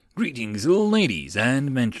Greetings, ladies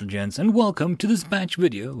and gents, and welcome to this batch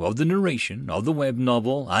video of the narration of the web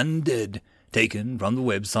novel Undead, taken from the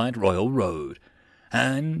website Royal Road.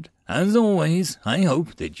 And, as always, I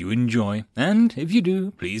hope that you enjoy, and if you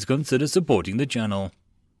do, please consider supporting the channel.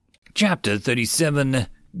 Chapter 37,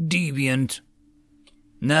 Deviant.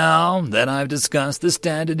 Now that I've discussed the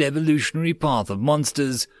standard evolutionary path of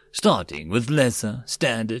monsters, starting with lesser,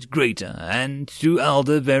 standard, greater, and to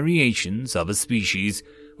elder variations of a species,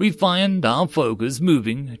 we find our focus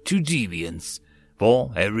moving to deviance.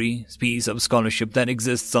 For every piece of scholarship that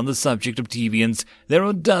exists on the subject of deviance, there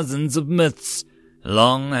are dozens of myths.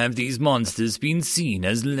 Long have these monsters been seen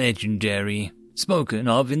as legendary, spoken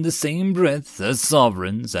of in the same breath as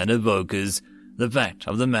sovereigns and evokers. The fact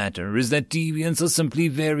of the matter is that deviants are simply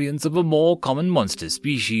variants of a more common monster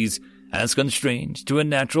species, as constrained to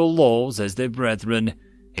natural laws as their brethren.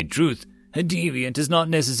 In truth, a deviant is not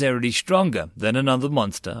necessarily stronger than another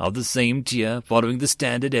monster of the same tier following the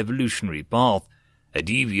standard evolutionary path. A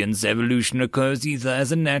deviant's evolution occurs either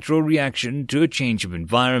as a natural reaction to a change of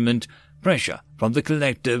environment, pressure from the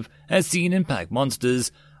collective as seen in pack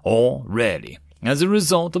monsters, or, rarely, as a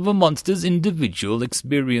result of a monster's individual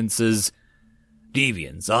experiences.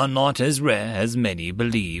 Deviants are not as rare as many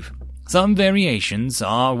believe. Some variations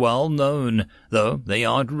are well known, though they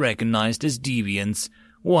aren't recognized as deviants.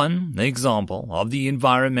 One example of the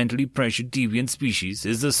environmentally pressured deviant species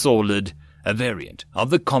is the Saurlid, a variant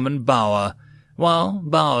of the common bower. While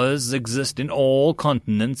bowers exist in all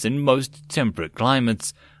continents in most temperate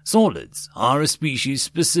climates, Saurlids are a species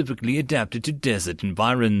specifically adapted to desert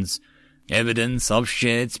environs. Evidence of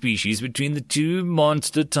shared species between the two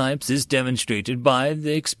monster types is demonstrated by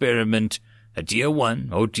the experiment. A Tier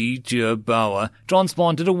 1 or T-tier bower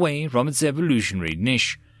transplanted away from its evolutionary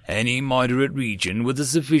niche, any moderate region with a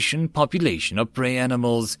sufficient population of prey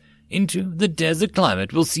animals, into the desert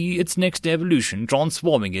climate will see its next evolution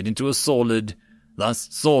transforming it into a Saurlid. Thus,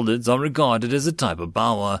 Saurlids are regarded as a type of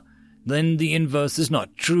bower. Then the inverse is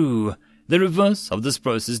not true. The reverse of this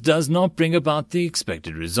process does not bring about the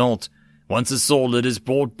expected result. Once a Saurlid is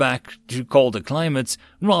brought back to colder climates,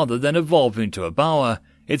 rather than evolve into a bower,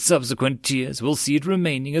 its subsequent tiers will see it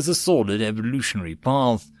remaining as a Saurlid evolutionary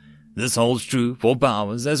path. This holds true for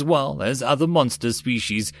bowers as well as other monster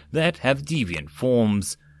species that have deviant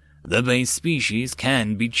forms. The base species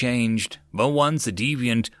can be changed, but once a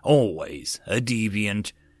deviant, always a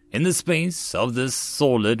deviant. In the space of this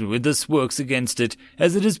Saurlid, this works against it,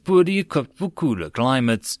 as it is poorly equipped for cooler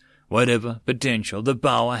climates. Whatever potential the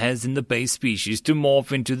bower has in the base species to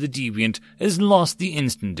morph into the deviant is lost the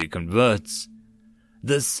instant it converts.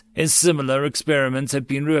 This is similar experiments have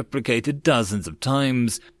been replicated dozens of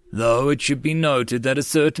times, though it should be noted that a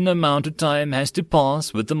certain amount of time has to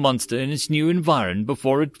pass with the monster in its new environment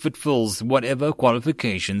before it fulfills whatever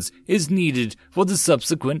qualifications is needed for the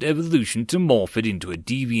subsequent evolution to morph it into a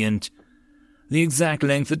deviant. The exact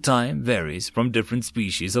length of time varies from different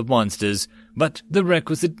species of monsters, but the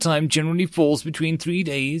requisite time generally falls between 3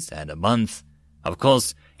 days and a month. Of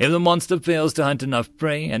course, if the monster fails to hunt enough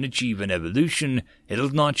prey and achieve an evolution, it'll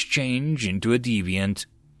not change into a deviant.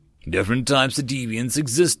 Different types of deviants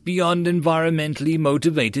exist beyond environmentally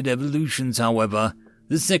motivated evolutions, however.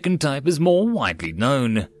 The second type is more widely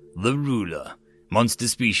known, the ruler. Monster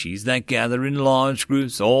species that gather in large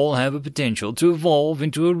groups all have a potential to evolve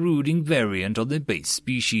into a ruling variant of their base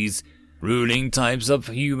species. Ruling types of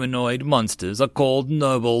humanoid monsters are called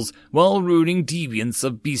nobles, while ruling deviants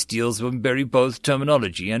of bestials vary both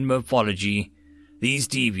terminology and morphology. These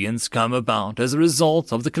deviants come about as a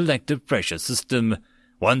result of the collective pressure system.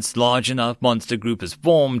 Once large enough monster group is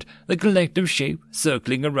formed, the collective shape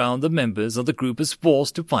circling around the members of the group is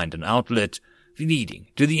forced to find an outlet, leading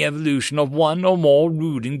to the evolution of one or more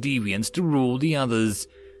ruling deviants to rule the others.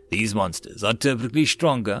 These monsters are typically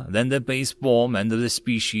stronger than their base form and their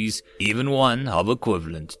species, even one of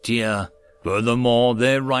equivalent tier. Furthermore,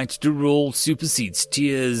 their right to rule supersedes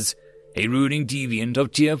tiers. A ruling deviant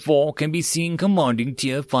of Tier 4 can be seen commanding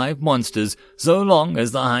Tier 5 monsters so long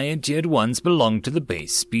as the higher tiered ones belong to the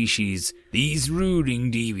base species. These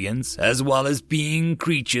ruling deviants, as well as being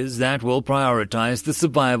creatures that will prioritize the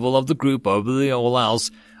survival of the group over the all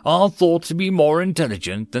else, are thought to be more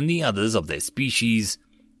intelligent than the others of their species.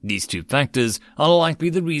 These two factors are likely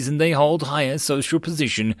the reason they hold higher social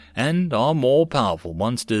position and are more powerful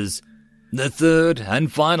monsters. The third and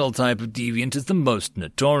final type of deviant is the most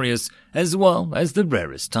notorious, as well as the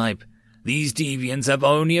rarest type. These deviants have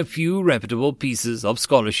only a few reputable pieces of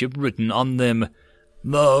scholarship written on them,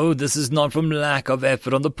 though this is not from lack of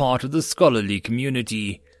effort on the part of the scholarly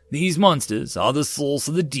community. These monsters are the source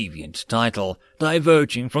of the deviant title,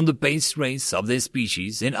 diverging from the base race of their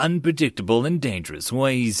species in unpredictable and dangerous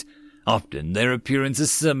ways. Often their appearance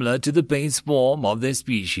is similar to the base form of their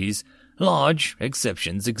species. Large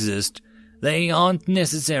exceptions exist. They aren't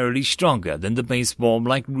necessarily stronger than the base form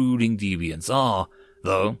like ruling deviants are,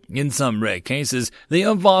 though in some rare cases they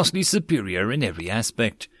are vastly superior in every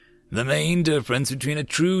aspect. The main difference between a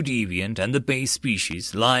true deviant and the base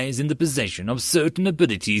species lies in the possession of certain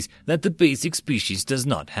abilities that the basic species does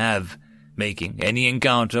not have, making any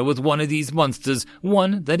encounter with one of these monsters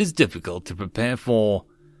one that is difficult to prepare for.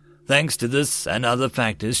 Thanks to this and other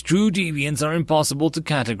factors, true deviants are impossible to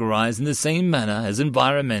categorize in the same manner as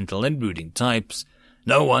environmental and rooting types.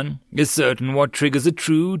 No one is certain what triggers a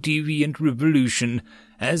true deviant revolution,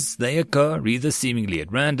 as they occur either seemingly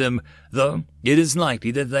at random, though it is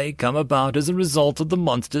likely that they come about as a result of the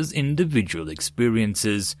monster's individual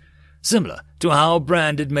experiences. Similar to how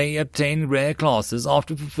Branded may obtain rare classes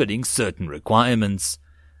after fulfilling certain requirements.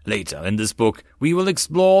 Later in this book, we will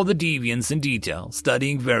explore the deviants in detail,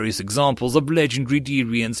 studying various examples of legendary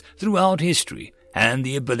deviants throughout history and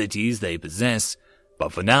the abilities they possess.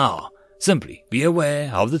 But for now, simply be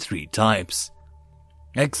aware of the 3 types.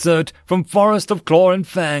 Excerpt from Forest of Claw and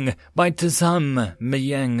Fang by Tazam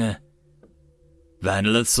Mayang.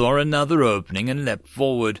 Vanillith saw another opening and leapt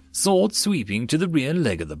forward, sword sweeping to the rear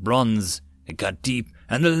leg of the bronze. It cut deep,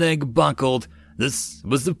 and the leg buckled. This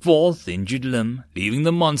was the 4th injured limb, leaving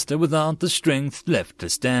the monster without the strength left to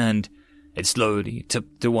stand. It slowly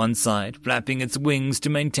tipped to one side, flapping its wings to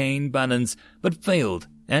maintain balance, but failed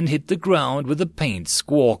and hit the ground with a pained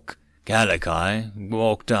squawk. Kalakai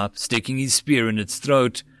walked up, sticking his spear in its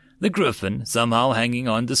throat. The griffin, somehow hanging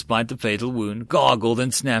on despite the fatal wound, gargled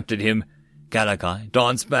and snapped at him. Kalakai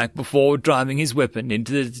danced back before driving his weapon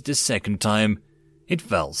into it a second time. It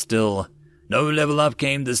fell still. No level up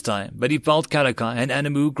came this time, but he felt Kalakai and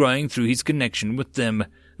Animu growing through his connection with them,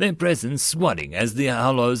 their presence swelling as the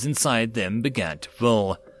hollows inside them began to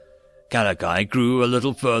fill. Kalakai grew a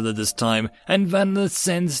little further this time, and Vanillith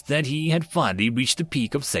sensed that he had finally reached the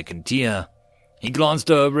peak of 2nd tier. He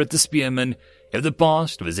glanced over at the spearman. If the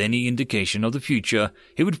past was any indication of the future,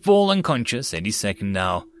 he would fall unconscious any second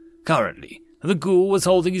now. Currently, the ghoul was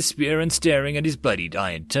holding his spear and staring at his bloodied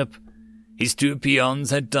iron tip. His 2 peons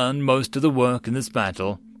had done most of the work in this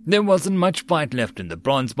battle. There wasn't much fight left in the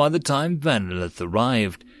bronze by the time Vanillith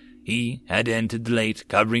arrived. He had entered late,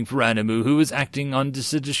 covering for Animu, who was acting on a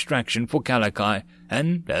distraction for Kalakai,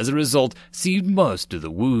 and, as a result, received most of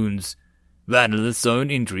the wounds. Vanillith's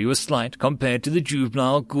own injury was slight compared to the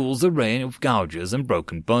juvenile ghoul's array of gouges and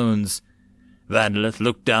broken bones. Vanillith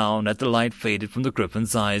looked down at the light faded from the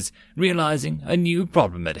griffin's eyes, realizing a new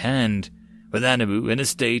problem at hand. With Animu in a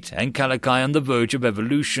state and Kalakai on the verge of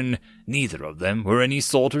evolution, neither of them were any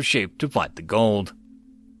sort of shape to fight the gold.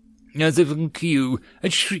 As if in cue, a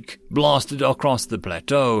shriek blasted across the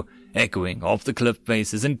plateau, echoing off the cliff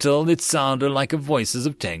faces until it sounded like the voices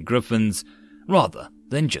of 10 griffins, rather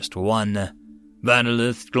than just one.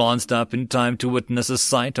 Vanillith glanced up in time to witness a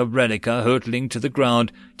sight of Relica hurtling to the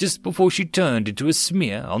ground just before she turned into a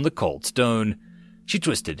smear on the cold stone. She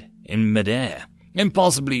twisted in midair,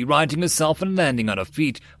 impossibly righting herself and landing on her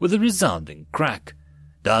feet with a resounding crack.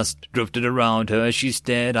 Dust drifted around her as she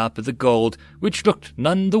stared up at the gold, which looked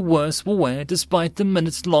none the worse for wear despite the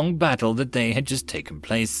minutes-long battle that they had just taken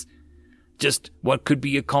place. Just what could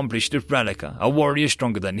be accomplished if Relica, a warrior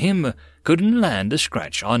stronger than him, couldn't land a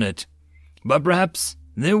scratch on it. But perhaps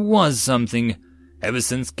there was something. Ever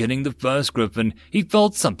since killing the first griffin, he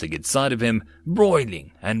felt something inside of him,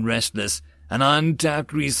 broiling and restless, an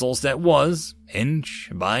untapped resource that was,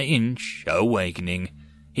 inch by inch, awakening.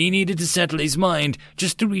 He needed to settle his mind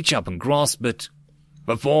just to reach up and grasp it.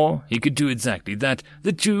 Before he could do exactly that,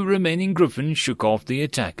 the 2 remaining griffins shook off the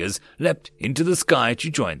attackers, leapt into the sky to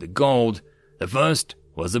join the gold. The first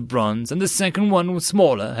was a bronze, and the second one was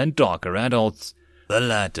smaller and darker adults. The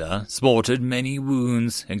latter sported many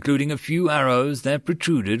wounds, including a few arrows that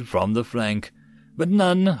protruded from the flank, but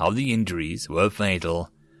none of the injuries were fatal.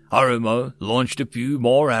 Orimo launched a few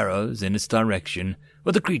more arrows in its direction,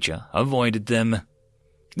 but the creature avoided them.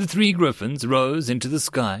 The 3 griffins rose into the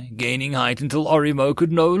sky, gaining height until Orimo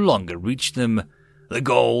could no longer reach them. The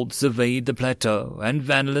gold surveyed the plateau, and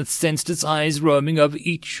Vanillith sensed its eyes roaming over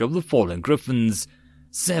each of the fallen griffins.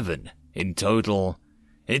 7 in total.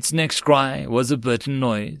 Its next cry was a burdened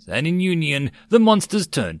noise, and in union the monsters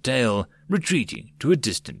turned tail, retreating to a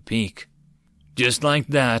distant peak. Just like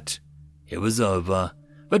that, it was over.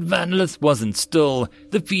 But Vanillith wasn't still.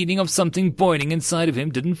 The feeling of something boiling inside of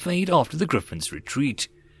him didn't fade after the griffin's retreat.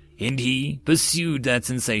 and he pursued that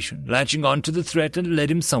sensation, latching on to the threat that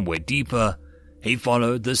led him somewhere deeper. He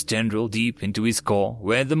followed this tendril deep into his core,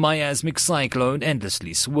 where the miasmic cyclone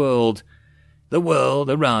endlessly swirled. The world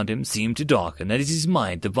around him seemed to darken as his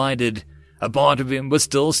mind divided. A part of him was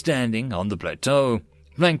still standing on the plateau,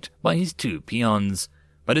 flanked by his two peons,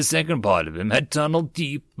 but a second part of him had tunneled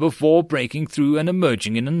deep before breaking through and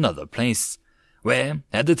emerging in another place. Where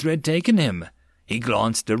had the thread taken him? He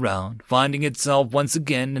glanced around, finding itself once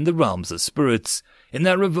again in the realms of spirits, in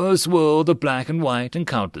that reverse world of black and white and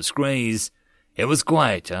countless greys. It was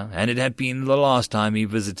quieter than it had been the last time he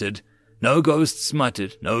visited. No ghosts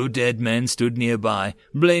muttered, no dead men stood nearby,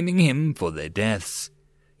 blaming him for their deaths.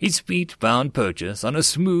 His feet found purchase on a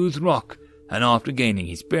smooth rock, and after gaining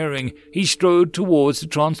his bearing, he strode towards the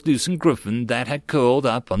translucent griffin that had curled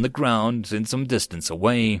up on the ground in some distance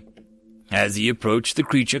away. As he approached, the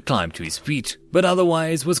creature climbed to his feet, but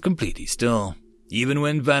otherwise was completely still, even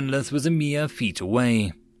when Vanleth was a mere feet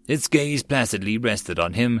away. Its gaze placidly rested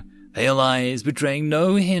on him, pale eyes betraying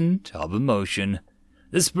no hint of emotion.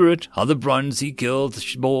 The spirit of the bronze he killed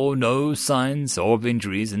bore no signs of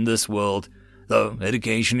injuries in this world, though it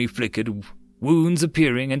occasionally flickered, wounds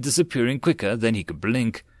appearing and disappearing quicker than he could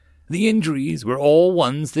blink. The injuries were all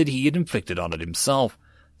ones that he had inflicted on it himself.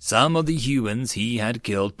 Some of the humans he had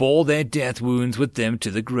killed bore their death wounds with them to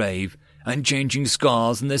the grave, unchanging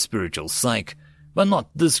scars in their spiritual psyche. But not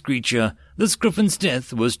this creature. This griffin's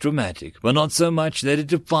death was dramatic, but not so much that it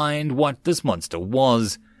defined what this monster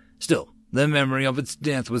was. Still, the memory of its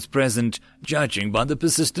death was present, judging by the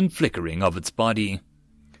persistent flickering of its body.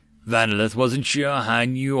 Vanleth wasn't sure how he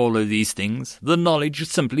knew all of these things. The knowledge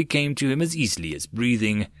simply came to him as easily as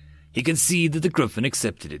breathing. He could see that the griffin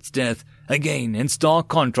accepted its death, again in stark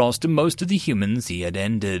contrast to most of the humans he had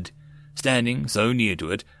ended. Standing so near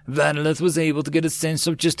to it, Vanleth was able to get a sense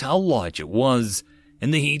of just how large it was.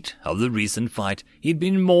 In the heat of the recent fight, he'd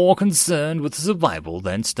been more concerned with survival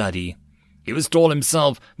than study. He was tall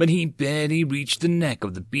himself, but he barely reached the neck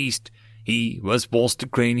of the beast. He was forced to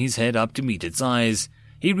crane his head up to meet its eyes.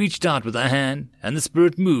 He reached out with a hand, and the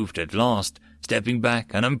spirit moved at last, stepping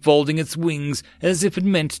back and unfolding its wings as if it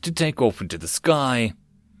meant to take off into the sky.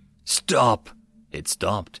 "Stop!" It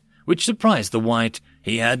stopped, which surprised the wight.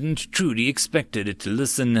 He hadn't truly expected it to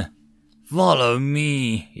listen. "Follow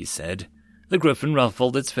me," he said. The griffin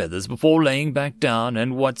ruffled its feathers before laying back down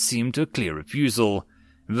in what seemed a clear refusal.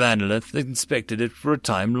 Vanleth inspected it for a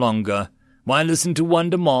time longer. Why listen to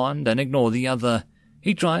one demand and ignore the other?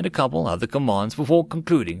 He tried a couple other commands before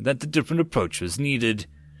concluding that the different approach was needed.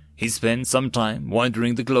 He spent some time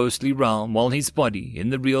wandering the ghostly realm while his body in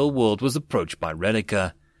the real world was approached by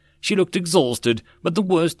Relica. She looked exhausted, but the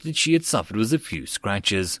worst that she had suffered was a few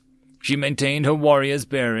scratches. She maintained her warrior's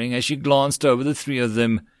bearing as she glanced over the three of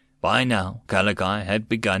them. By now, Kalakai had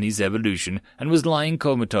begun his evolution and was lying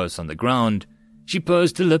comatose on the ground. She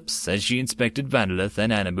pursed her lips as she inspected Vanleth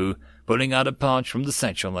and Animu, pulling out a pouch from the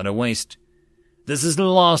satchel at her waist. "This is the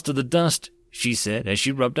last of the dust," she said as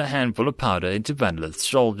she rubbed a handful of powder into Vanleth's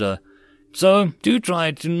shoulder. "So, do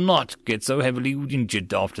try to not get so heavily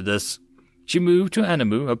injured after this." She moved to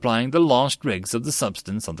Animu, applying the last dregs of the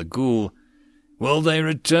substance on the ghoul. "Will they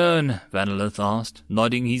return?" Vanleth asked,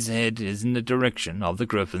 nodding his head in the direction of the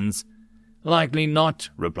griffins. "Likely not,"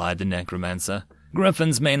 replied the necromancer.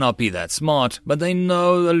 "Griffins may not be that smart, but they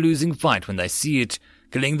know a losing fight when they see it.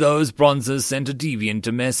 Killing those bronzes sent a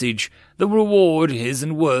deviant message. The reward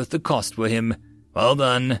isn't worth the cost for him. Well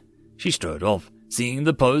done." She strode off, seeing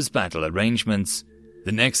the post-battle arrangements.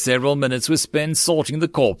 The next several minutes were spent sorting the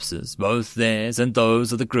corpses, both theirs and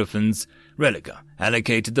those of the griffins. Relica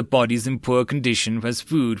allocated the bodies in poor condition as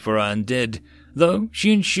food for our undead, though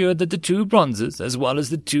she ensured that the two bronzes, as well as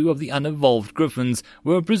the two of the unevolved griffins,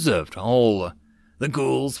 were preserved whole. The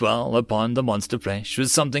ghouls fell upon the monster flesh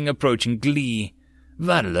with something approaching glee.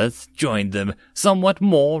 Vanleth joined them, somewhat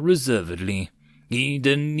more reservedly. He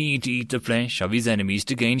didn't need to eat the flesh of his enemies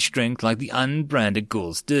to gain strength like the unbranded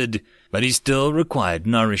ghouls did, but he still required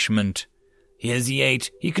nourishment. As he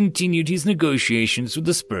ate, he continued his negotiations with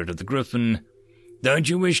the spirit of the griffin. "Don't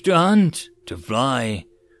you wish to hunt? To fly?"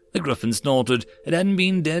 The griffin snorted. It hadn't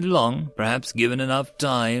been dead long. Perhaps given enough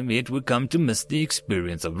time, it would come to miss the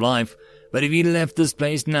experience of life. But if he left this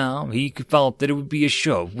place now, he felt that it would be a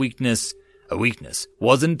show of weakness. A weakness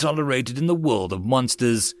wasn't tolerated in the world of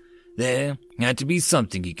monsters. There had to be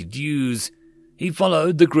something he could use. He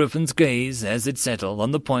followed the griffin's gaze as it settled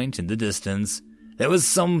on the point in the distance. There was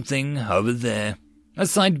something over there, a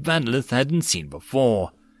sight Vanleth hadn't seen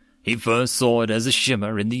before. He first saw it as a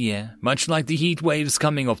shimmer in the air, much like the heat waves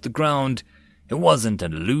coming off the ground. It wasn't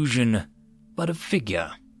an illusion, but a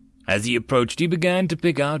figure. As he approached, he began to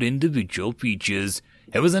pick out individual features.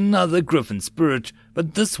 It was another griffin spirit,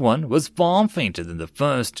 but this one was far fainter than the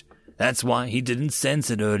first. That's why he didn't sense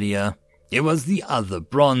it earlier. It was the other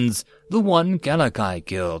bronze, the one Galakai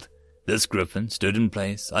killed. This griffin stood in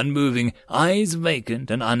place, unmoving, eyes vacant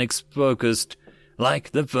and unfocused.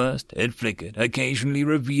 Like the first, it flickered, occasionally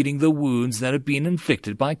revealing the wounds that had been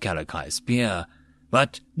inflicted by Galakai's spear.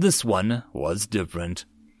 But this one was different.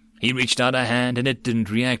 He reached out a hand and it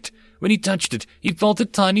didn't react. When he touched it, he felt a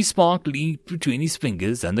tiny spark leap between his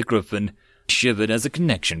fingers and the griffin. He shivered as a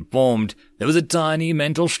connection formed. There was a tiny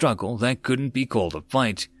mental struggle that couldn't be called a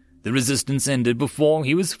fight. The resistance ended before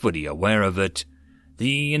he was fully aware of it.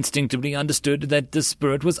 He instinctively understood that the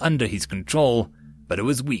spirit was under his control, but it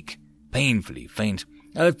was weak, painfully faint.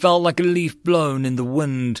 It felt like a leaf blown in the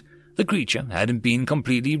wind. The creature hadn't been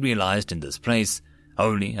completely realized in this place.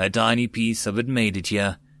 Only a tiny piece of it made it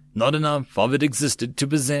here. Not enough of it existed to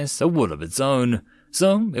possess a will of its own.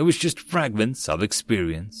 So it was just fragments of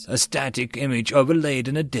experience, a static image overlaid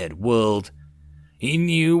in a dead world. He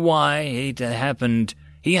knew why it had happened.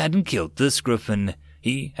 He hadn't killed this griffin.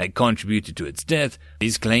 He had contributed to its death.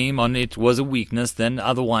 His claim on it was a weakness than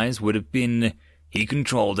otherwise would have been. He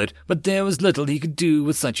controlled it, but there was little he could do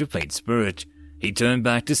with such a faint spirit. He turned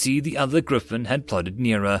back to see the other griffin had plodded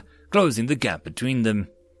nearer, closing the gap between them.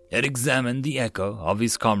 He had examined the echo of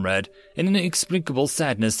his comrade, an inexplicable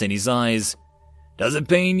sadness in his eyes. "Does it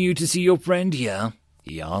pain you to see your friend here?"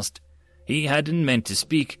 he asked. He hadn't meant to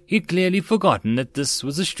speak. He'd clearly forgotten that this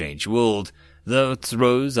was a strange world. Thoughts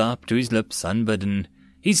rose up to his lips unbidden.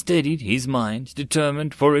 He steadied his mind,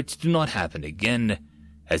 determined for it to not happen again.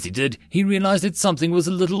 As he did, he realized that something was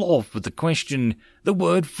a little off with the question. The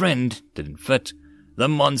word friend didn't fit. The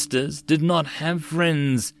monsters did not have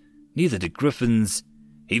friends. Neither did griffins.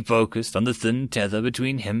 He focused on the thin tether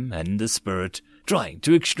between him and the spirit, trying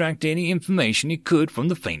to extract any information he could from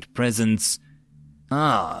the faint presence.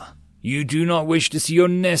 "Ah, you do not wish to see your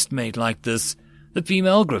nestmate like this." The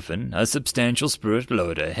female griffin, a substantial spirit,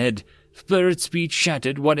 lowered her head. Spirit speech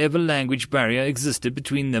shattered whatever language barrier existed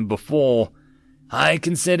between them before. "I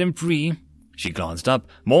can set him free." She glanced up,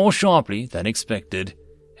 more sharply than expected.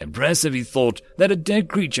 Impressive, he thought, that a dead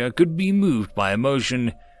creature could be moved by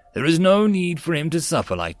emotion. "There is no need for him to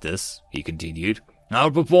suffer like this," he continued.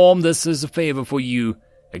 "I'll perform this as a favor for you.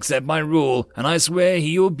 Accept my rule, and I swear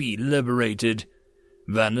he will be liberated."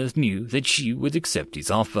 Vanlith knew that she would accept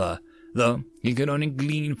his offer. Though he could only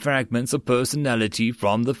glean fragments of personality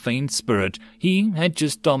from the faint spirit he had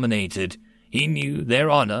just dominated. He knew their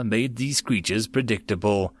honor made these creatures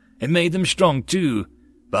predictable. It made them strong too,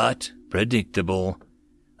 but predictable.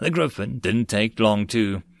 The griffin didn't take long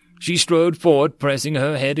to. She strode forward, pressing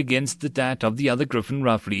her head against that of the other griffin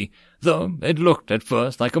roughly, though it looked at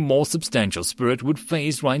first like a more substantial spirit would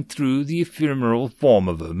phase right through the ephemeral form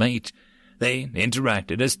of her mate. They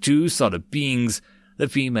interacted as two solid beings. The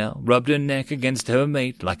female rubbed her neck against her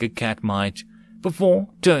mate like a cat might, before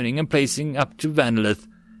turning and placing up to Vanlith.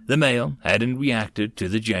 The male hadn't reacted to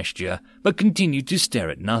the gesture, but continued to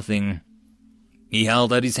stare at nothing. He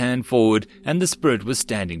held out his hand forward, and the spirit was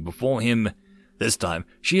standing before him. This time,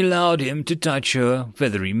 she allowed him to touch her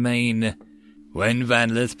feathery mane. When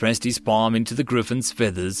Vanlith pressed his palm into the griffin's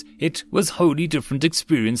feathers, it was a wholly different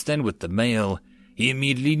experience than with the male. He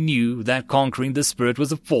immediately knew that conquering the spirit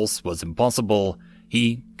was a force was impossible.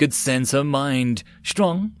 He could sense her mind,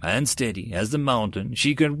 strong and steady as the mountain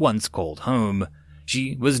she could once called home.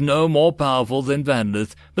 She was no more powerful than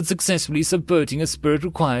Vanlith, but successfully subverting a spirit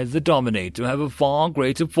required the dominate to have a far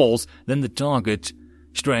greater force than the target.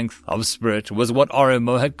 Strength of spirit was what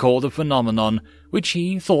Orimo had called a phenomenon, which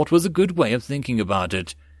he thought was a good way of thinking about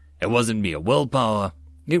it. It wasn't mere willpower.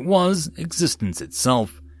 It was existence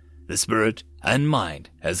itself, the spirit and mind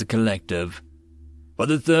as a collective. For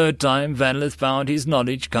the third time, Vanlith found his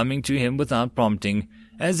knowledge coming to him without prompting,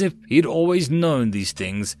 as if he'd always known these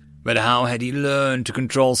things. But how had he learned to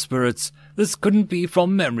control spirits? This couldn't be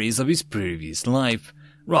from memories of his previous life.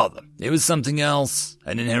 Rather, it was something else,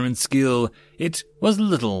 an inherent skill. It was a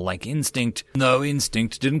little like instinct, though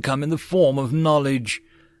instinct didn't come in the form of knowledge.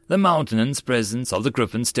 The mountainous presence of the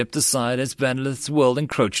griffin stepped aside as Vanlith's world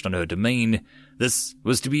encroached on her domain. This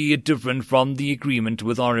was to be different from the agreement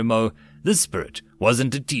with Orimo. This spirit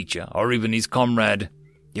wasn't a teacher or even his comrade.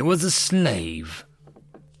 It was a slave.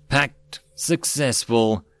 Pact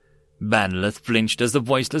successful. Vanlith flinched as the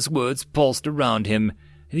voiceless words pulsed around him.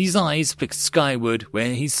 His eyes fixed skyward,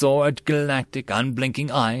 where he saw a galactic, unblinking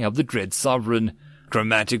eye of the dread sovereign.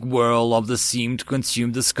 Chromatic whirl of the seam to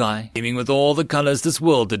consume the sky, aiming with all the colors this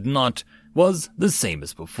world did not, was the same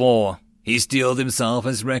as before. He steeled himself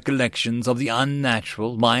as recollections of the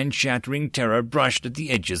unnatural, mind-shattering terror brushed at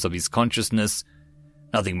the edges of his consciousness.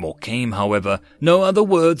 Nothing more came, however. No other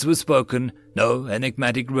words were spoken. No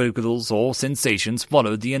enigmatic riddles or sensations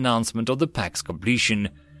followed the announcement of the pack's completion.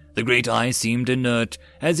 The great eye seemed inert,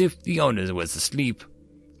 as if the owner was asleep.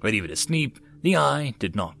 But even asleep, the eye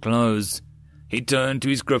did not close. He turned to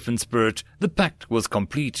his griffin spirit. The pact was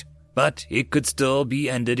complete, but it could still be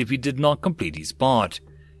ended if he did not complete his part.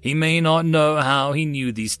 He may not know how he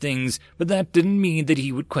knew these things, but that didn't mean that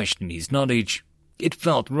he would question his knowledge. It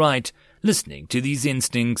felt right, listening to these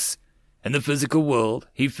instincts. In the physical world,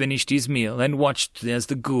 he finished his meal and watched as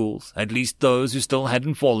the ghouls, at least those who still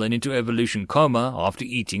hadn't fallen into evolution coma after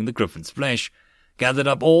eating the griffin's flesh, gathered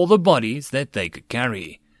up all the bodies that they could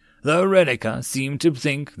carry. Though Redeker seemed to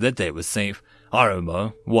think that they were safe,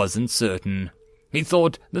 Arimo wasn't certain. He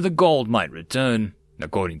thought that the gold might return.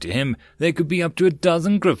 According to him, there could be up to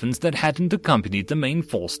 12 griffins that hadn't accompanied the main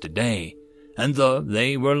force today. And though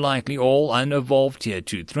they were likely all unevolved Tier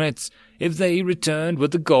 2 threats, if they returned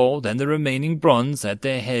with the gold and the remaining bronze at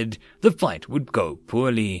their head, the fight would go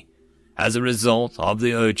poorly. As a result of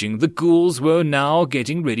the urging, the ghouls were now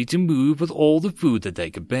getting ready to move with all the food that they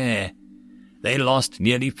could bear. They lost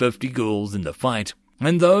nearly 50 ghouls in the fight,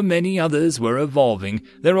 and though many others were evolving,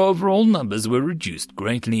 their overall numbers were reduced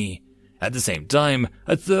greatly. At the same time,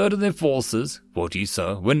 a third of their forces, 40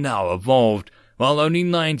 so, were now evolved, while only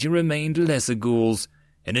 90 remained lesser ghouls.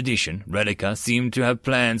 In addition, Redeker seemed to have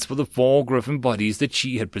plans for the 4 griffin bodies that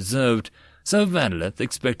she had preserved, so Vanillith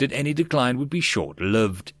expected any decline would be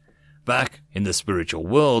short-lived. Back in the spiritual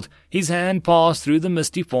world, his hand passed through the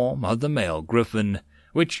misty form of the male griffin,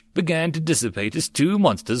 which began to dissipate as 2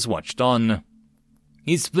 monsters watched on.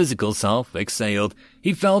 His physical self exhaled.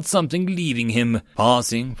 He felt something leaving him,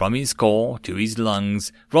 passing from his core to his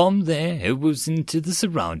lungs. From there it was into the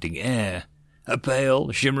surrounding air. A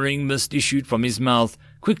pale, shimmering mist issued from his mouth,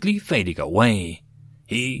 quickly fading away.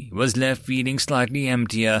 He was left feeling slightly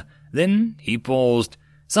emptier. Then he paused.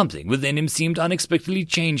 Something within him seemed unexpectedly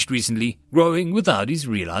changed recently, growing without his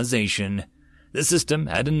realization. The system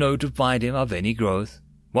hadn't notified him of any growth.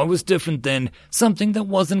 What was different then? Something that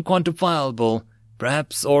wasn't quantifiable.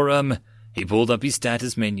 Perhaps, he pulled up his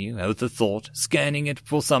status menu with a thought, scanning it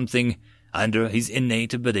for something. Under his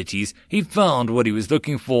innate abilities, he found what he was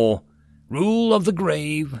looking for. Rule of the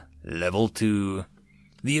Grave, Level 2.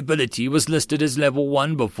 The ability was listed as Level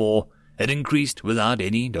 1 before. It increased without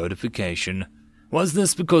any notification. Was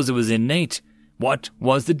this because it was innate? What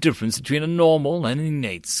was the difference between a normal and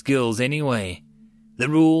innate skills anyway? The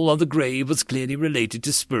Rule of the Grave was clearly related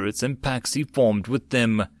to spirits and pacts he formed with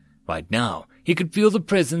them. Right now, he could feel the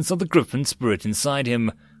presence of the griffin spirit inside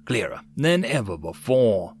him, clearer than ever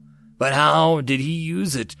before. But how did he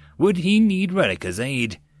use it? Would he need Redeker's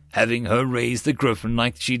aid, having her raise the griffin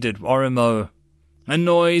like she did Arimo? A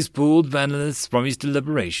noise pulled Vanillith from his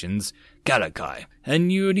deliberations. Kalakai, a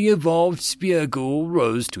newly evolved spear ghoul,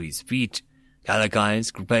 rose to his feet.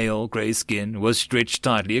 Kalakai's pale grey skin was stretched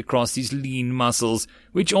tightly across his lean muscles,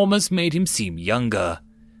 which almost made him seem younger.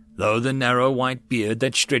 Though the narrow white beard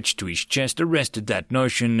that stretched to his chest arrested that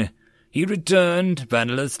notion, he returned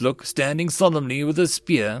Vanillith's look, standing solemnly with a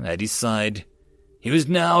spear at his side. He was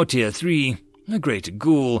now Tier 3, a greater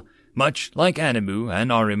ghoul, much like Animu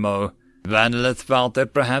and Arimo. Vanillith felt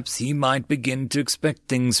that perhaps he might begin to expect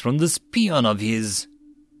things from this peon of his.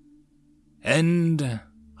 End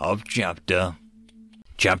of chapter.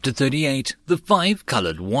 Chapter 38, The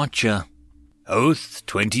Five-Colored Watcher. Oath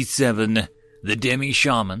 27. The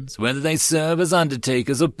demi-shamans, whether they serve as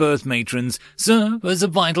undertakers or birth matrons, serve as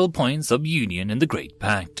vital points of union in the Great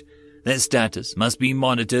Pact. Their status must be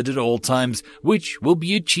monitored at all times, which will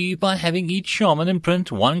be achieved by having each shaman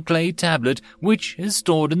imprint 1 clay tablet, which is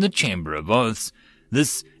stored in the Chamber of Oaths.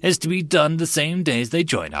 This is to be done the same day as they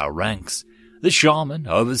join our ranks. The shaman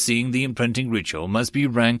overseeing the imprinting ritual must be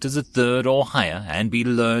ranked as a 3rd or higher and be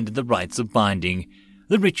learned in the rites of binding.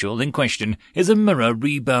 The ritual in question is a mirror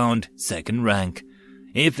rebound, 2nd rank.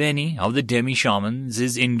 If any of the demi-shamans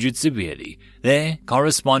is injured severely, their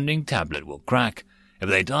corresponding tablet will crack. If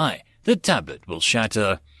they die, the tablet will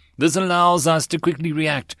shatter. This allows us to quickly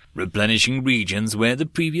react, replenishing regions where the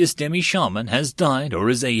previous demi-shaman has died or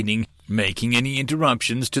is ailing, making any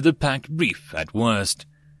interruptions to the pact brief at worst.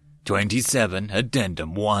 27.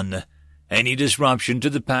 Addendum 1. Any disruption to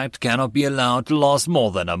the pact cannot be allowed to last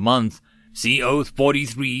more than a month. See Oath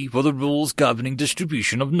 43 for the rules governing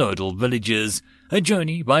distribution of nodal villages. A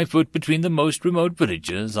journey by foot between the most remote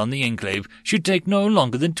villages on the enclave should take no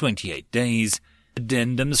longer than 28 days.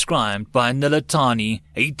 Addendum scribed by Nilatani,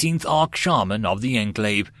 18th Arc Shaman of the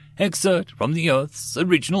enclave. Excerpt from the Oath's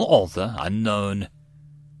original author unknown.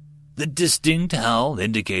 The distinct howl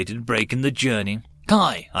indicated a break in the journey.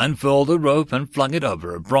 Kai unfurled a rope and flung it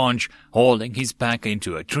over a branch, hauling his pack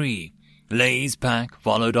into a tree. Lei's pack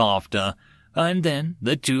followed after, and then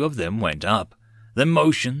the two of them went up. Their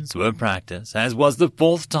motions were practice, as was the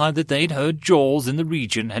fourth time that they'd heard Jaws in the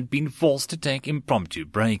region had been forced to take impromptu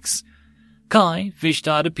breaks. Kai fished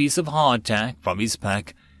out a piece of hardtack from his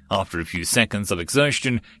pack. After a few seconds of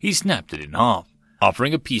exertion, he snapped it in half,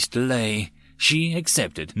 offering a piece to Lei. She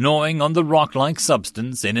accepted, gnawing on the rock-like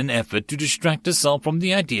substance in an effort to distract herself from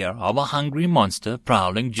the idea of a hungry monster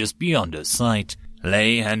prowling just beyond her sight.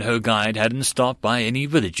 Lei and her guide hadn't stopped by any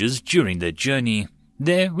villages during their journey.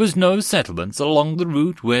 There was no settlements along the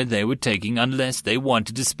route where they were taking unless they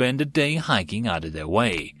wanted to spend a day hiking out of their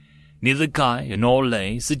way. Neither Kai nor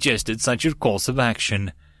Lei suggested such a course of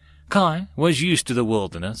action. Kai was used to the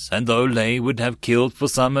wilderness, and though Lei would have killed for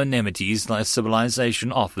some amenities like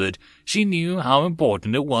civilization offered, she knew how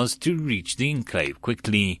important it was to reach the enclave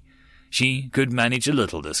quickly. She could manage a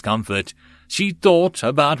little discomfort. She thought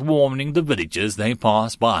about warning the villagers they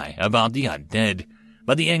passed by about the undead,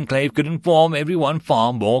 but the enclave could inform everyone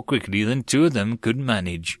far more quickly than two of them could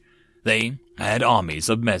manage. They had armies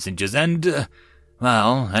of messengers and,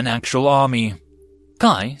 an actual army.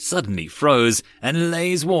 Kai suddenly froze, and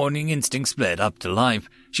Lei's warning instinct sped up to life.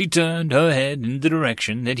 She turned her head in the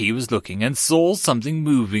direction that he was looking and saw something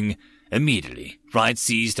moving. Immediately, fright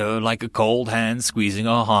seized her like a cold hand squeezing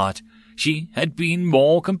her heart. She had been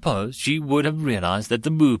more composed, she would have realized that the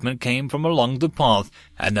movement came from along the path,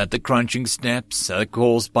 and that the crunching steps are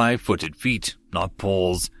caused by footed feet, not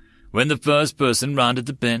paws. When the first person rounded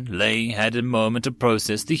the bend, Lei had a moment to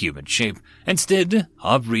process the human shape. Instead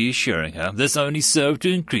of reassuring her, this only served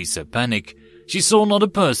to increase her panic. She saw not a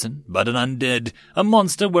person, but an undead, a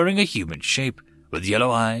monster wearing a human shape, with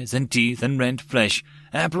yellow eyes and teeth and rent flesh.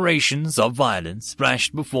 Apparitions of violence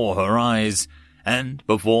flashed before her eyes, and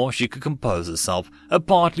before she could compose herself, a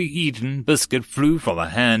partly eaten biscuit flew from her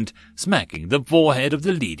hand, smacking the forehead of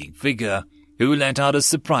the leading figure, who let out a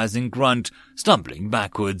surprising grunt, stumbling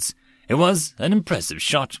backwards. It was an impressive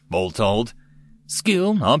shot, all told.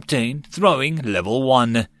 Skill obtained, throwing level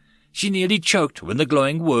 1. She nearly choked when the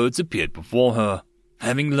glowing words appeared before her.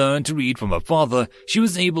 Having learned to read from her father, she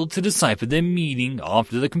was able to decipher their meaning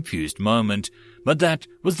after the confused moment, but that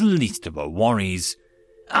was the least of her worries.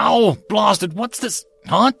 "Ow, blasted, what's this?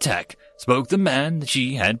 Hardtack," spoke the man that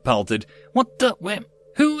she had pelted. "What the, where,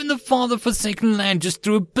 who in the father-forsaken land just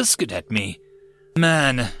threw a biscuit at me?"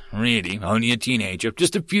 Man, really only a teenager,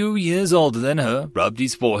 just a few years older than her, rubbed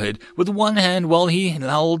his forehead with one hand while he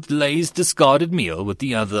held Lei's discarded meal with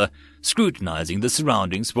the other, scrutinizing the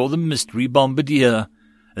surroundings for the mystery bombardier.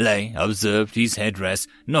 Lei observed his headdress,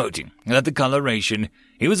 noting that the coloration,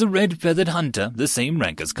 he was a red-feathered hunter, the same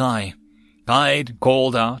rank as Kai. Kai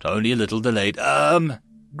called out, only a little delayed,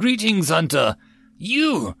 "Greetings, hunter."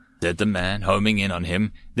 "You," said the man, homing in on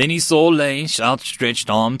him. Then he saw Lei's outstretched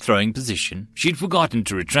arm throwing position. She'd forgotten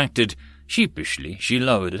to retract it. Sheepishly, she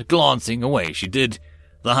lowered it, glancing away she did.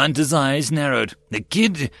 The hunter's eyes narrowed. "The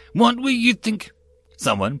kid, what were you think—"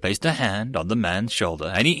 Someone placed a hand on the man's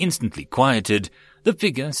shoulder, and he instantly quieted. The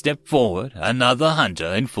figure stepped forward, another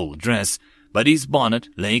hunter in full dress, but his bonnet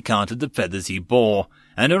Lei counted the feathers he bore,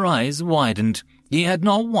 and her eyes widened. He had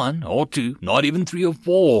not 1 or 2, not even 3 or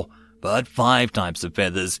 4, but 5 types of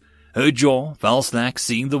feathers. Her jaw fell slack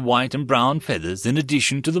seeing the white and brown feathers in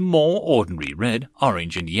addition to the more ordinary red,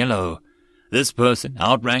 orange, and yellow. This person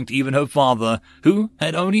outranked even her father, who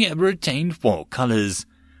had only ever attained 4 colors.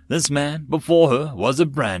 This man before her was a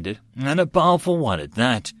branded, and a powerful one at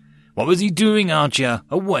that. What was he doing out here,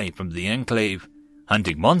 away from the enclave?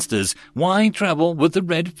 Hunting monsters? Why travel with the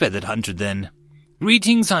red-feathered hunter then?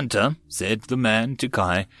 "Greetings, hunter," said the man to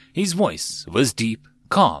Kai. His voice was deep,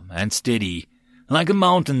 calm, and steady. Like a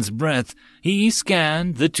mountain's breath, he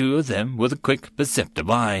scanned the two of them with a quick, perceptive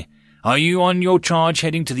eye. "Are you on your charge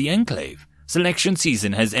heading to the enclave? Selection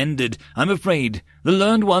season has ended. I'm afraid the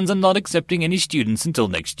learned ones are not accepting any students until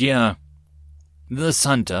next year." This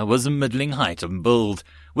hunter was a middling height and build,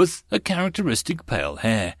 with a characteristic pale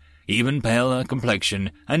hair, even paler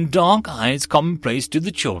complexion, and dark eyes commonplace to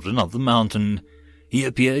the children of the mountain. He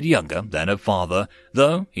appeared younger than her father,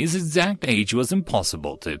 though his exact age was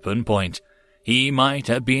impossible to pinpoint. He might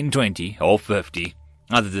have been 20 or 50.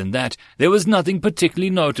 Other than that, there was nothing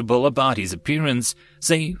particularly notable about his appearance,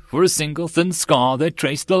 save for a single thin scar that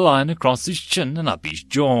traced the line across his chin and up his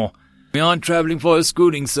jaw. "We aren't traveling for a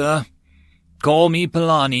schooling, sir." "Call me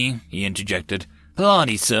Polani," he interjected.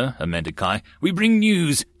 "Polani, sir," amended Kai. "We bring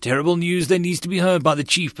news, terrible news that needs to be heard by the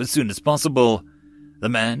chief as soon as possible." The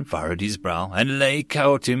man furrowed his brow, and Lay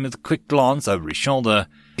caught him with a quick glance over his shoulder.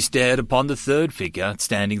 He stared upon the third figure,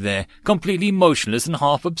 standing there, completely motionless and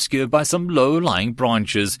half obscured by some low-lying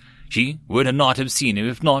branches. She would not have seen him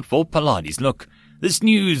if not for Palani's look. "This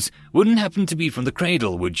news wouldn't happen to be from the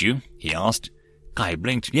cradle, would you?" he asked. Kai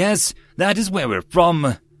blinked. "Yes, that is where we're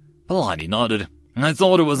from." Palani nodded. "I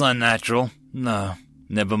thought it was unnatural. No,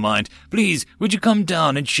 never mind. Please, would you come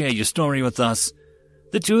down and share your story with us?"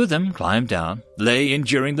 The two of them climbed down, Lay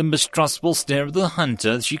enduring the mistrustful stare of the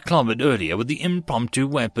hunter she clobbered earlier with the impromptu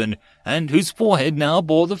weapon, and whose forehead now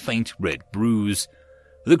bore the faint red bruise.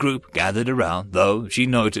 The group gathered around, though she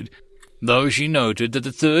noted that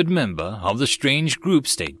the third member of the strange group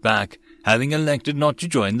stayed back, having elected not to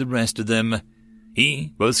join the rest of them.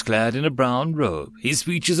 He was clad in a brown robe, his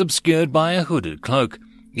features obscured by a hooded cloak.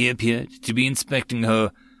 He appeared to be inspecting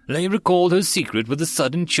her. Lay recalled her secret with a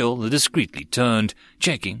sudden chill that discreetly turned,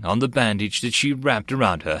 checking on the bandage that she wrapped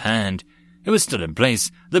around her hand. It was still in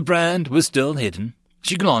place. The brand was still hidden.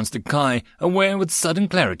 She glanced at Kai, aware with sudden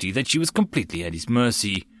clarity that she was completely at his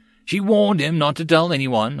mercy. She warned him not to tell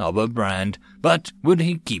anyone of her brand, but would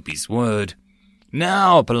he keep his word?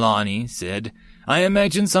 "Now," Palani said, "I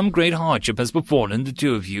imagine some great hardship has befallen the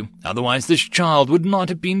two of you. Otherwise this child would not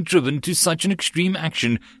have been driven to such an extreme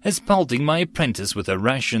action as pelting my apprentice with her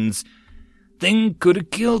rations." "Thing could have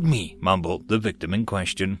killed me," mumbled the victim in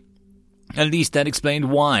question. At least that explained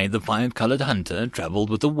why the five-colored hunter traveled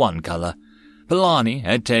with the one color. Palani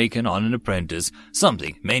had taken on an apprentice,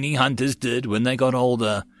 something many hunters did when they got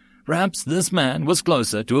older. Perhaps this man was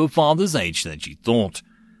closer to her father's age than she thought.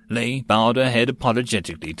 Lay bowed her head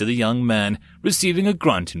apologetically to the young man, receiving a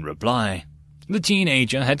grunt in reply. The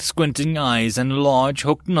teenager had squinting eyes and a large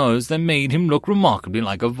hooked nose that made him look remarkably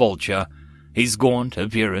like a vulture. His gaunt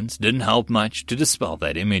appearance didn't help much to dispel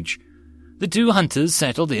that image. The two hunters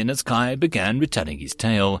settled in as Kai began retelling his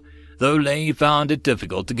tale, though Lay found it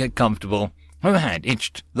difficult to get comfortable. Her hand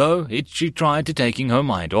itched, though she tried to taking her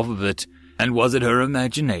mind off of it. And was it her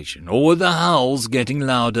imagination, or were the howls getting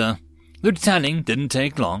louder? The telling didn't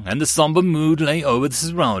take long, and the somber mood lay over the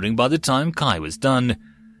surrounding by the time Kai was done.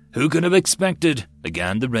 "Who could have expected?"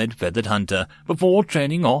 began the red-feathered hunter, before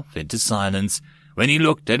trailing off into silence. When he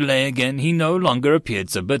looked at Lay again, he no longer appeared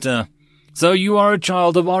so bitter. "So you are a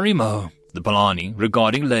child of Arimo," the Palani,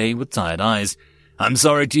 regarding Lay with tired eyes. "I'm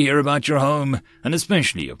sorry to hear about your home, and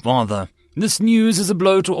especially your father. This news is a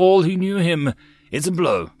blow to all who knew him. It's a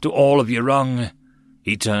blow to all of Yurong."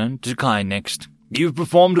 He turned to Kai next. "You've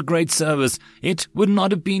performed a great service. It would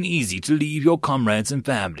not have been easy to leave your comrades and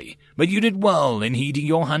family, but you did well in heeding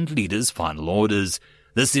your hunt leader's final orders.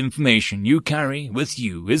 This information you carry with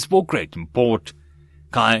you is for great import."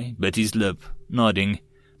 Kai bit his lip, nodding.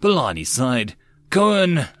 Palani sighed.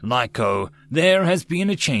 "Cohen, Lyko, there has been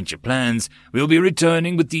a change of plans. We'll be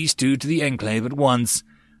returning with these two to the Enclave at once."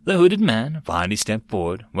 The hooded man finally stepped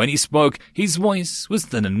forward. When he spoke, his voice was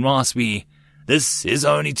thin and raspy. "This is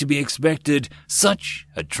only to be expected. Such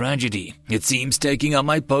a tragedy. It seems taking up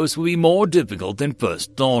my post will be more difficult than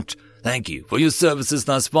first thought. Thank you for your services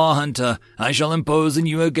thus far, Hunter. I shall impose on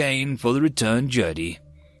you again for the return journey."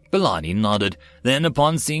 Palani nodded. Then,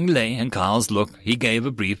 upon seeing Lay and Kyle's look, he gave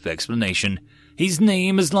a brief explanation. "His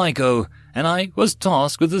name is Lyko, and I was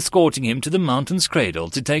tasked with escorting him to the mountain's cradle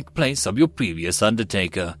to take place of your previous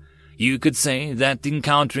undertaker. You could say that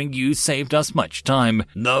encountering you saved us much time,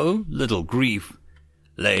 no little grief."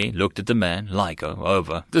 Lay looked at the man, Lyko,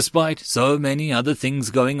 over. Despite so many other things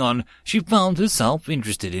going on, she found herself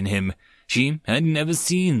interested in him. She had never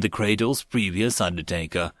seen the cradle's previous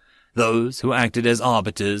undertaker. Those who acted as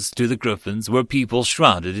arbiters to the griffins were people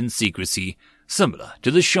shrouded in secrecy, similar to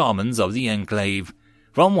the shamans of the Enclave.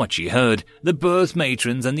 From what she heard, the birth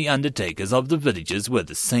matrons and the undertakers of the villages were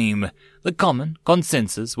the same. The common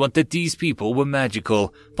consensus was that these people were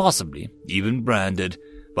magical, possibly even branded,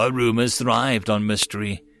 but rumors thrived on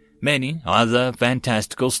mystery. Many other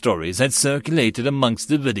fantastical stories had circulated amongst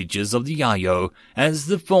the villages of the Yayo as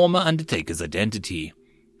the former undertaker's identity.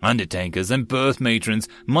 Undertakers and birth matrons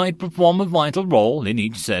might perform a vital role in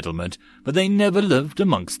each settlement, but they never lived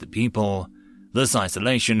amongst the people. This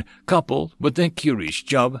isolation, coupled with their curious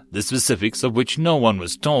job, the specifics of which no one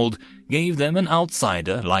was told, gave them an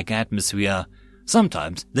outsider-like atmosphere.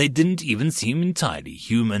 Sometimes they didn't even seem entirely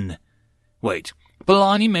human. Wait,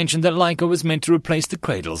 Palani mentioned that Lyko was meant to replace the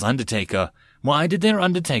Cradle's undertaker. Why did their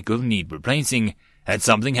undertaker need replacing? Had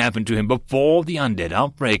something happened to him before the undead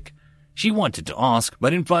outbreak? She wanted to ask,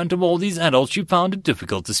 but in front of all these adults she found it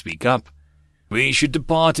difficult to speak up. "We should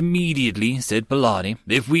depart immediately," said Palani.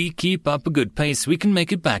 "If we keep up a good pace, we can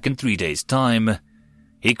make it back in 3 days' time."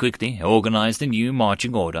 He quickly organized a new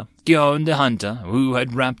marching order. Gyon the hunter, who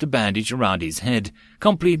had wrapped a bandage around his head,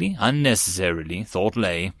 completely unnecessarily, thought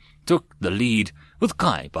Lay, took the lead, with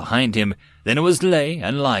Kai behind him. Then it was Lay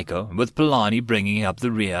and Lyko, with Polani bringing up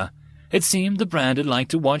the rear. It seemed the brand had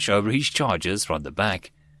liked to watch over his charges from the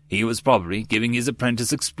back. He was probably giving his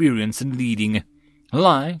apprentice experience in leading.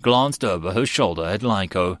 Lai glanced over her shoulder at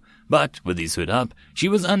Lyko, but with his hood up, she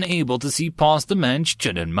was unable to see past the man's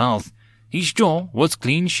chin and mouth. His jaw was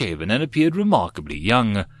clean-shaven and appeared remarkably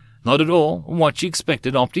young, not at all what she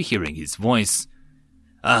expected after hearing his voice.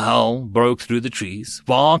 A howl broke through the trees,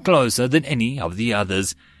 far closer than any of the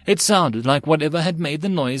others. It sounded like whatever had made the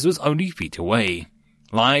noise was only feet away.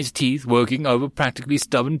 Lai's teeth working over a practically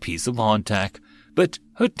stubborn piece of hardtack, but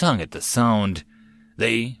her tongue at the sound.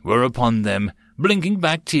 They were upon them. Blinking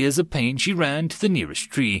back tears of pain, she ran to the nearest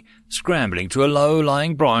tree, scrambling to a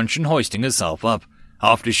low-lying branch and hoisting herself up.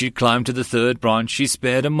 After she climbed to the third branch, she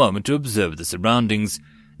spared a moment to observe the surroundings.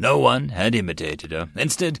 No one had imitated her.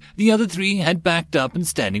 Instead, the other three had backed up and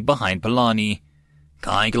standing behind Polani.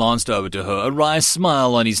 Kai glanced over to her, a wry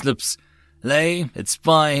smile on his lips. "Lay, it's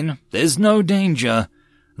fine. There's no danger."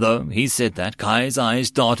 Though he said that, Kai's eyes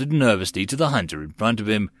darted nervously to the hunter in front of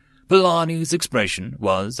him. Polani's expression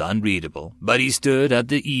was unreadable, but he stood at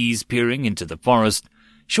the ease peering into the forest.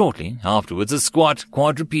 Shortly afterwards, a squat,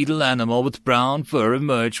 quadrupedal animal with brown fur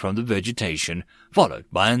emerged from the vegetation, followed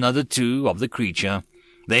by another two of the creature.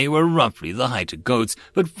 They were roughly the height of goats,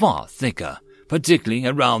 but far thicker, particularly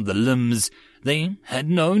around the limbs. They had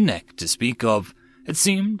no neck to speak of. It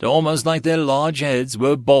seemed almost like their large heads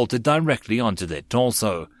were bolted directly onto their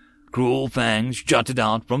torso. Cruel fangs jutted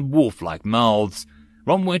out from wolf-like mouths,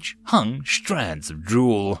 from which hung strands of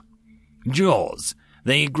drool. Jaws.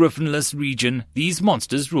 The griffinless region, these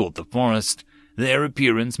monsters ruled the forest. Their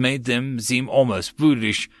appearance made them seem almost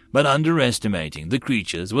foolish, but underestimating the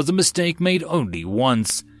creatures was a mistake made only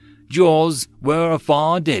once. Jaws were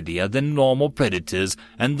far deadlier than normal predators,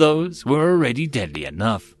 and those were already deadly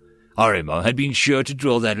enough. Arimo had been sure to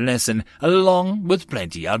drill that lesson, along with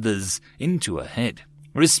plenty others, into her head.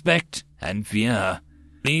 Respect and fear.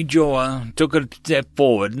 The Jawa took a step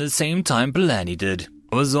forward at the same time Polani did.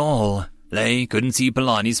 That was all. Lay couldn't see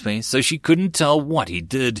Polani's face, so she couldn't tell what he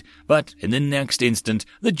did, but in the next instant,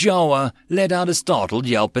 the Jawa let out a startled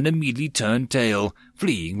yelp and immediately turned tail,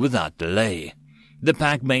 fleeing without delay. The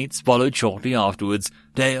pack mates followed shortly afterwards,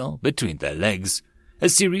 tail between their legs. A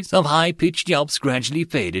series of high-pitched yelps gradually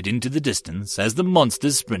faded into the distance as the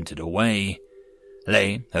monsters sprinted away.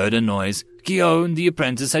 Lay heard a noise. Gyon, the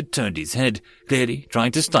apprentice, had turned his head, clearly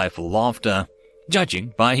trying to stifle laughter.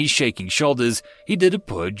 Judging by his shaking shoulders, he did a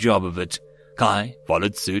poor job of it. Kai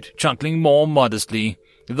followed suit, chuckling more modestly,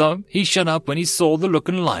 though he shut up when he saw the look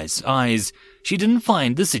in Lai's eyes. She didn't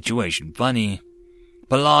find the situation funny.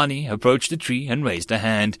 Polani approached the tree and raised a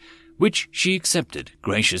hand, which she accepted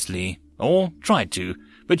graciously, or tried to,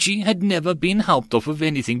 but she had never been helped off of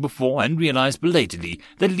anything before and realized belatedly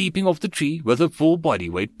that leaping off the tree with her full body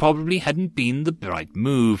weight probably hadn't been the right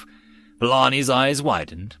move. Polani's eyes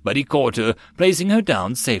widened, but he caught her, placing her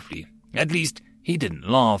down safely. At least, he didn't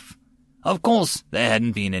laugh. Of course, there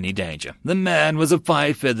hadn't been any danger. The man was a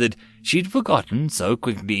five-feathered. She'd forgotten so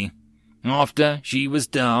quickly. After she was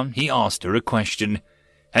down, he asked her a question.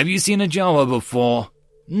 "Have you seen a Jawa before?"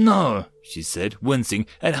 "No," she said, wincing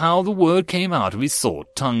at how the word came out of his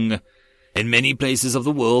short tongue. In many places of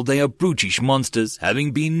the world they are brutish monsters,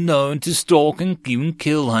 having been known to stalk and even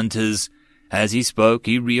kill hunters. As he spoke,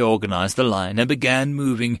 he reorganized the line and began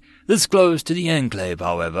moving. This close to the enclave,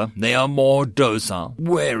 however, they are more docile,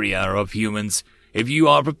 warier of humans. If you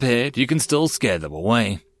are prepared, you can still scare them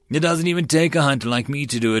away. It doesn't even take a hunter like me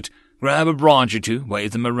to do it. Grab a branch or two,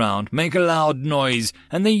 wave them around, make a loud noise,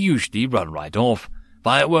 and they usually run right off.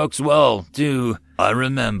 Fireworks well, too. I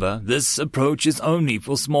remember, this approach is only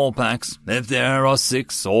for small packs. If there are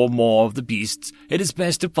 6 or more of the beasts, it is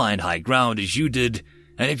best to find high ground as you did.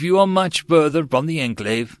 And if you are much further from the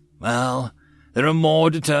enclave, well, there are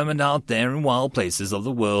more determined out there in wild places of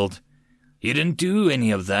the world. You didn't do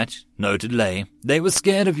any of that, noted Lay. They were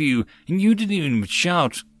scared of you, and you didn't even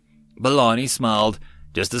shout. Polani smiled.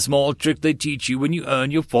 Just a small trick they teach you when you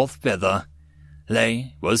earn your 4th feather.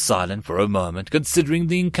 Lay was silent for a moment, considering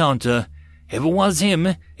the encounter. If it was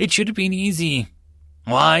him, it should have been easy.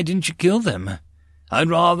 Why didn't you kill them? I'd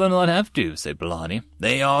rather not have to, said Polani.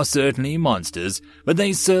 They are certainly monsters, but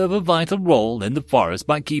they serve a vital role in the forest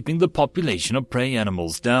by keeping the population of prey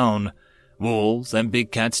animals down. Wolves and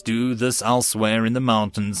big cats do this elsewhere in the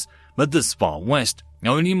mountains, but this far west,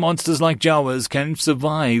 only monsters like Jawas can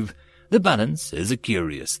survive. The balance is a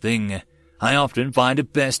curious thing. I often find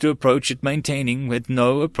it best to approach it maintaining with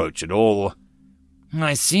no approach at all.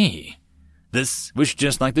 I see. This was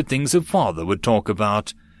just like the things her father would talk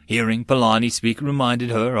about. Hearing Polani speak reminded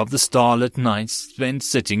her of the starlit nights spent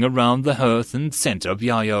sitting around the hearth in the center of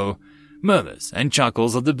Yayo. Murmurs and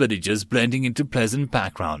chuckles of the villagers blending into pleasant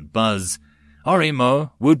background buzz.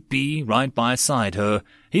 Orimo would be right beside her,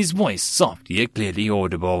 his voice soft yet clearly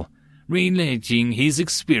audible, relating his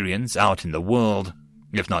experience out in the world.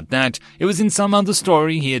 If not that, it was in some other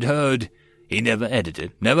story he had heard. He never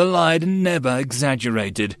edited, never lied, and never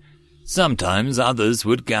exaggerated. Sometimes others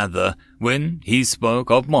would gather when he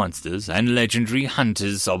spoke of monsters and legendary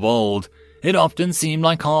hunters of old. It often seemed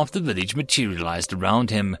like half the village materialized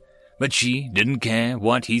around him. But she didn't care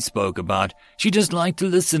what he spoke about. She just liked to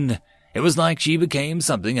listen. It was like she became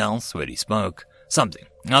something else when he spoke. Something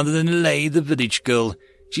other than Lay, the village girl.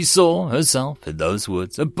 She saw herself in those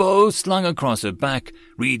woods, a bow slung across her back,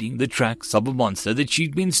 reading the tracks of a monster that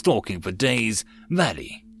she'd been stalking for days,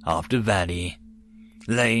 valley after valley.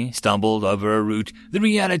 Lay stumbled over a root. The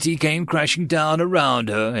reality came crashing down around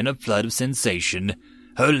her in a flood of sensation.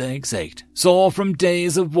 Her legs ached, sore from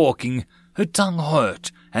days of walking. Her tongue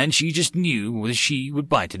hurt, and she just knew she would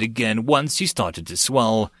bite it again once she started to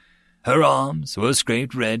swell. Her arms were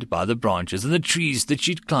scraped red by the branches of the trees that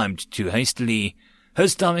she'd climbed too hastily. Her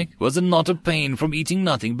stomach was a knot of pain from eating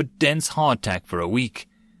nothing but dense hardtack for a week.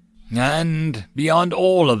 And beyond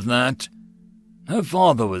all of that, her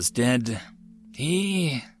father was dead.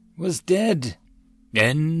 He was dead.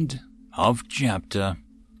 End of chapter.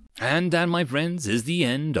 And that, my friends, is the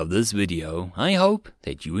end of this video. I hope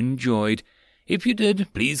that you enjoyed. If you did,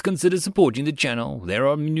 please consider supporting the channel. There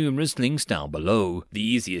are numerous links down below. The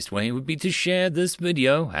easiest way would be to share this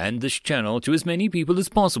video and this channel to as many people as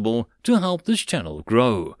possible to help this channel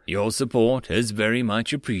grow. Your support is very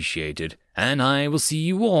much appreciated, and I will see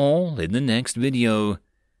you all in the next video.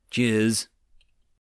 Cheers.